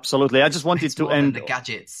 Absolutely. I just wanted to end the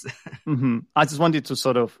gadgets. I just wanted to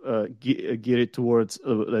sort of gear it towards,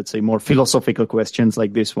 let's say, more philosophical questions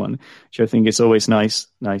like this one, which I think is always nice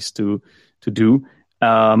to do.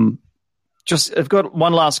 I've got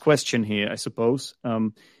one last question here, I suppose.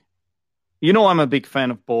 You know, I'm a big fan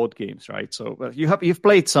of board games, right? So you've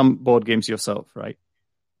played some board games yourself, right?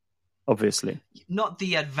 Obviously. Not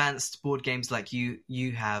the advanced board games like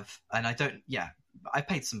you have, and I don't. Yeah, I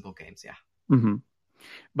played some board games. Yeah. Mm-hmm.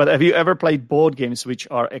 But have you ever played board games which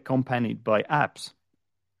are accompanied by apps?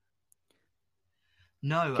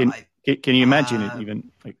 No. Can you imagine it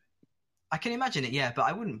even? Like, I can imagine it, yeah, but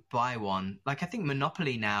I wouldn't buy one. Like, I think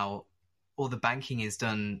Monopoly now, all the banking is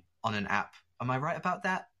done on an app. Am I right about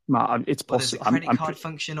that? No, it's possible. There's a credit card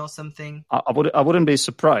function or something. I wouldn't be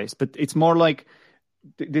surprised, but it's more like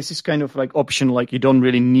this is kind of like option, like you don't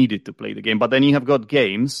really need it to play the game. But then you have got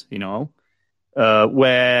games, you know,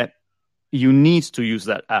 where you need to use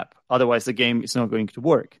that app. Otherwise, the game is not going to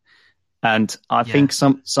work. And I think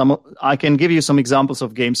some I can give you some examples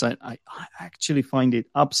of games that I actually find it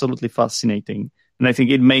absolutely fascinating. And I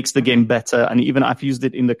think it makes the game better. And even I've used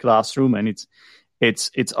it in the classroom, and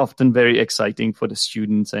it's often very exciting for the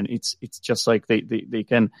students. And it's just like they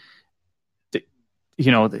can,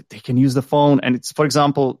 they can use the phone. And it's, for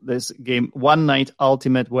example, this game, One Night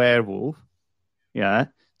Ultimate Werewolf. Yeah.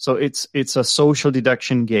 So it's a social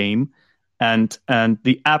deduction game. And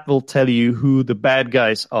the app will tell you who the bad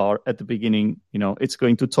guys are at the beginning. You know, it's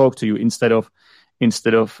going to talk to you instead of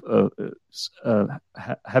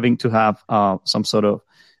having to have some sort of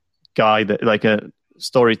guy that, like a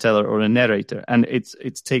storyteller or a narrator, and it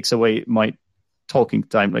takes away my talking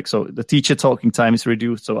time. Like, so the teacher talking time is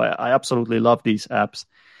reduced. So I absolutely love these apps.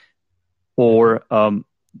 Or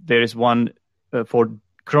there is one for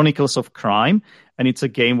Chronicles of Crime, and it's a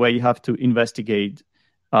game where you have to investigate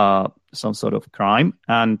some sort of crime,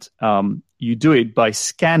 and you do it by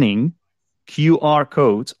scanning QR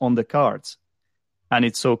codes on the cards, and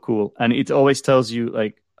it's so cool. And it always tells you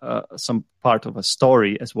like some part of a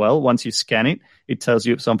story as well. Once you scan it, it tells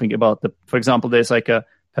you something about for example, there's like a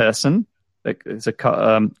person, like it's a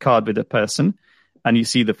card with a person, and you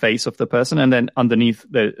see the face of the person, and then underneath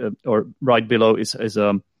or right below is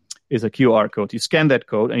a QR code. You scan that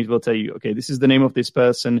code and it will tell you, okay, this is the name of this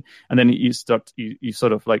person. And then you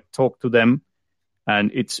sort of like talk to them, and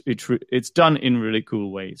it's done in a really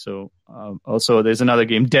cool way. So also there's another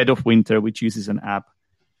game, Dead of Winter, which uses an app.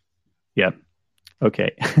 Yeah.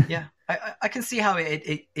 Okay. Yeah. I can see how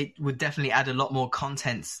it would definitely add a lot more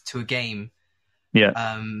content to a game.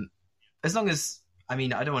 Yeah. As long as, I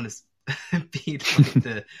mean, I don't want to be like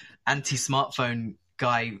the anti-smartphone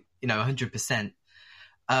guy, 100%.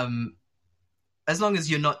 As long as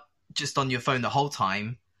you're not just on your phone the whole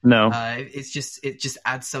time. No, it just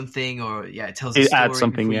adds something, or it tells a story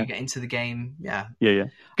before you get into the game. Yeah.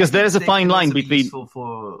 Because there is a fine line between.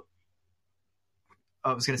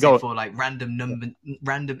 I was going to say for like random.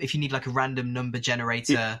 If you need like a random number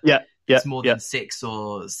generator, it's more than 6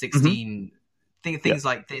 or 16. Things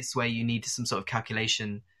like this where you need some sort of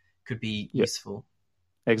calculation could be useful.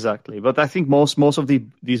 Exactly. But I think most of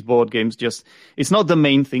these board games it's not the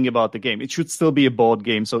main thing about the game. It should still be a board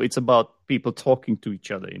game. So it's about people talking to each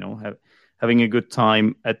other, having a good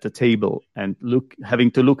time at the table and having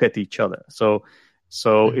to look at each other. So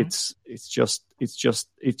it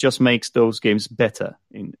just makes those games better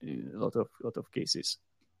in a lot of cases.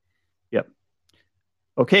 Yeah.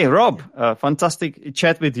 Okay, Rob, fantastic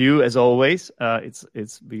chat with you as always.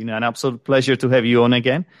 It's been an absolute pleasure to have you on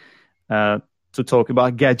again. To talk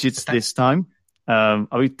about gadgets this time.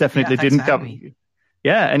 We definitely didn't cover.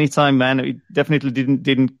 Yeah, anytime, man. We definitely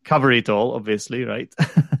didn't cover it all, obviously, right?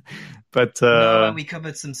 But no, and we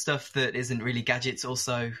covered some stuff that isn't really gadgets.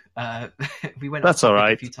 Also, we went off that's all topic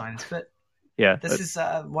right. a few times, but yeah, this is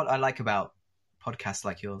what I like about podcasts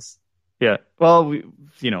like yours. Yeah, well,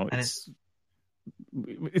 it's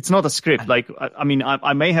not a script. Like, I mean,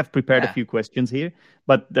 I may have prepared a few questions here,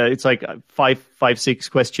 but it's like five, 6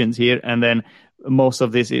 questions here, and then most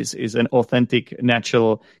of this is an authentic,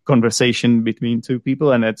 natural conversation between two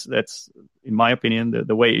people, and that's in my opinion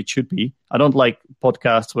the way it should be. I don't like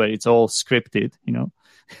podcasts where it's all scripted, you know.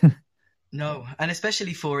 No, and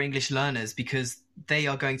especially for English learners, because they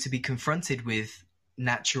are going to be confronted with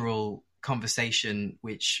natural conversation,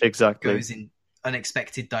 which goes in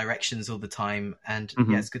unexpected directions all the time. And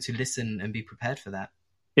yeah, it's good to listen and be prepared for that.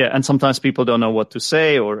 Yeah, and sometimes people don't know what to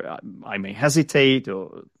say, or I may hesitate,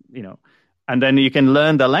 or, you know, and then you can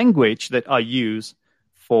learn the language that I use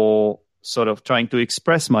for sort of trying to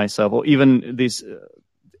express myself, or even this,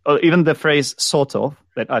 or even the phrase "sort of"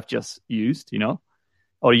 that I've just used, you know,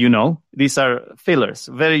 or these are fillers,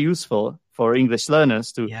 very useful for English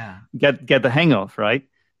learners to get the hang of, right?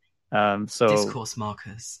 So discourse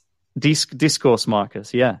markers. Discourse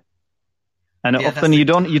markers, yeah. And often you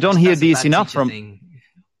don't hear these enough from.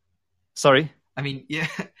 Sorry. I mean, yeah.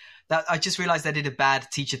 I just realized I did a bad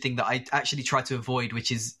teacher thing that I actually try to avoid, which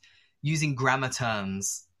is using grammar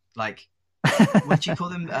terms like what do you call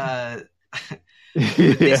them?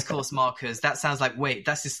 Discourse markers. That sounds like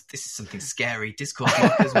this is something scary. Discourse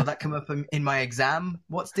markers. Will that come up in my exam?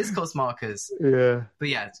 What's discourse markers? Yeah. But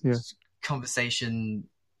yeah. Conversation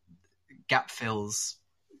gap fills.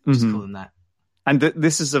 Just call them that. And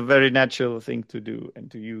this is a very natural thing to do and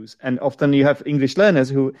to use. And often you have English learners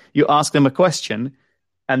who you ask them a question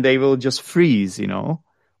and they will just freeze, you know,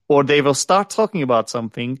 or they will start talking about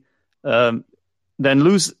something, then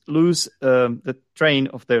lose the train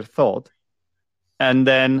of their thought, and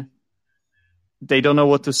then they don't know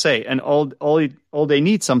what to say. And all they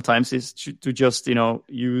need sometimes is to just, you know,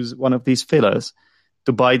 use one of these fillers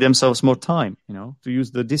to buy themselves more time, you know, to use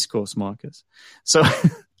the discourse markers. So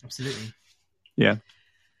absolutely. Yeah.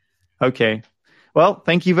 Okay. Well,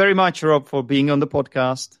 thank you very much, Rob, for being on the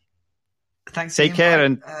podcast. Thanks. Take care,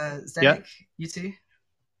 and Zdenek, you too.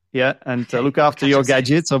 Yeah, and look after your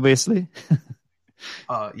gadgets, obviously.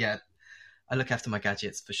 Oh yeah, I look after my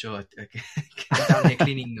gadgets for sure. I'm down here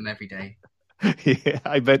cleaning them every day. Yeah,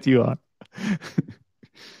 I bet you are.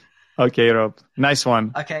 Okay, Rob. Nice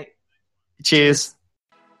one. Okay. Cheers.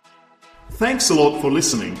 Thanks a lot for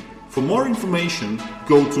listening. For more information,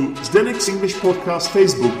 go to Zdenek's English Podcast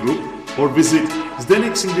Facebook group or visit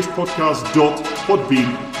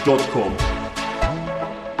zdenek'senglishpodcast.podbean.com.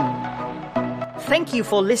 Thank you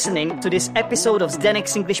for listening to this episode of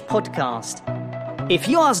Zdenek's English Podcast. If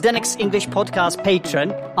you are Zdenek's English Podcast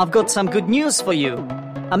patron, I've got some good news for you.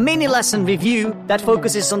 A mini lesson review that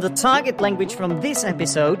focuses on the target language from this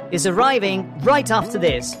episode is arriving right after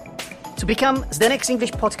this. To become Zdenek's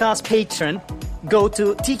English Podcast patron, go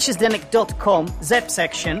to teacherzdenek.com ZEP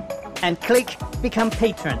section and click Become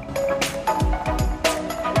Patron.